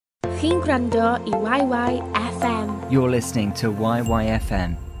chi'n gwrando I YYFM. You're listening to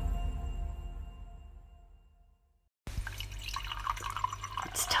YYFM.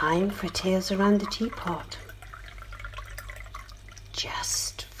 It's time for Tales Around the Teapot.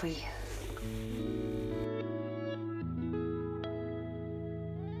 Just for you.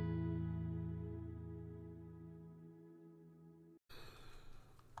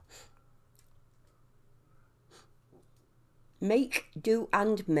 Make, Do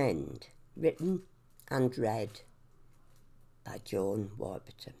and Mend, written and read by Joan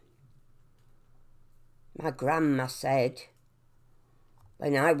Warburton. My grandma said,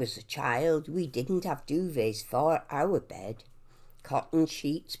 when I was a child, we didn't have duvets for our bed. Cotton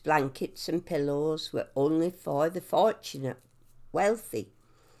sheets, blankets and pillows were only for the fortunate, wealthy.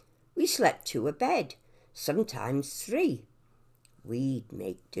 We slept 2 a bed, sometimes 3. We'd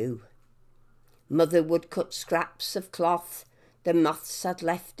make do. Mother would cut scraps of cloth the moths had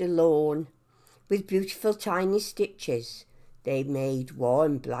left alone. With beautiful tiny stitches, they made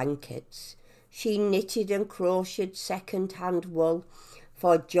warm blankets. She knitted and crocheted second-hand wool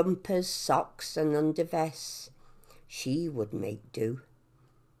for jumpers, socks and undervests. She would make do.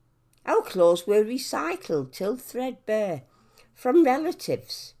 Our clothes were recycled till threadbare. From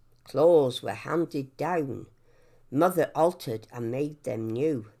relatives, clothes were handed down. Mother altered and made them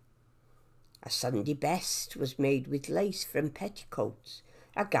new. A Sunday best was made with lace from petticoats.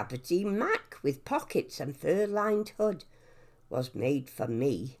 A gabardine mac with pockets and fur-lined hood was made for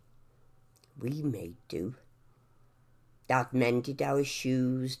me. We made do. Dad mended our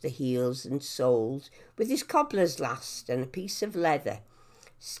shoes, the heels and soles, with his cobbler's last and a piece of leather,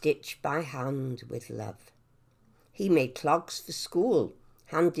 stitched by hand with love. He made clogs for school,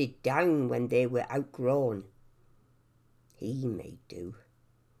 handed down when they were outgrown. He made do.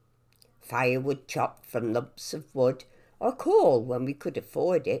 Firewood chopped from lumps of wood, or coal when we could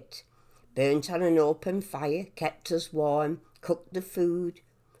afford it, burnt on an open fire, kept us warm, cooked the food,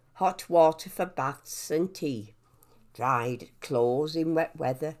 hot water for baths and tea, dried clothes in wet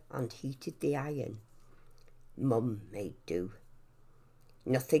weather and heated the iron. Mum made do.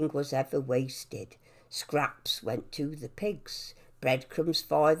 Nothing was ever wasted. Scraps went to the pigs, breadcrumbs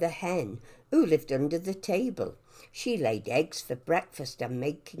for the hen who lived under the table. She laid eggs for breakfast and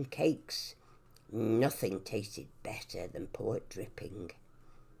making cakes. Nothing tasted better than port dripping.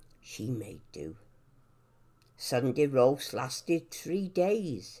 She made do. Sunday roast lasted 3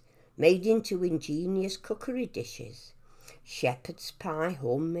 days, made into ingenious cookery dishes. Shepherd's pie,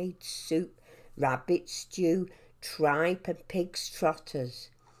 homemade soup, rabbit stew, tripe and pig's trotters.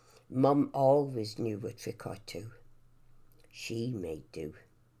 Mum always knew a trick or two. She made do.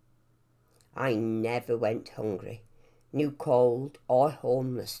 I never went hungry, knew cold or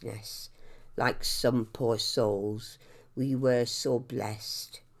homelessness. Like some poor souls, we were so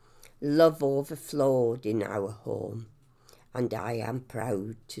blessed. Love overflowed in our home, and I am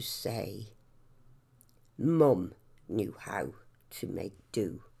proud to say, Mum knew how to make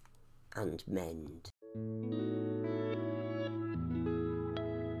do and mend.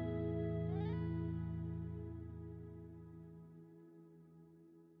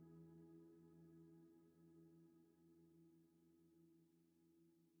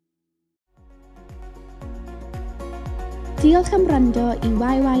 Diolch am wrando I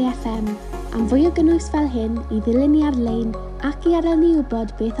YYFM. Am fwy o gynnwys fel hyn I ddilyn ni ar-lein ac I adael ni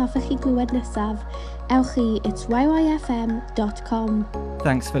wybod beth hoffech chi glywed nesaf, ewch I itsyyfm.com.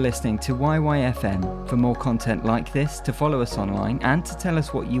 Thanks for listening to YYFM. For more content like this, to follow us online and to tell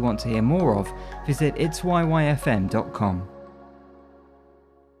us what you want to hear more of, visit itsyyfm.com.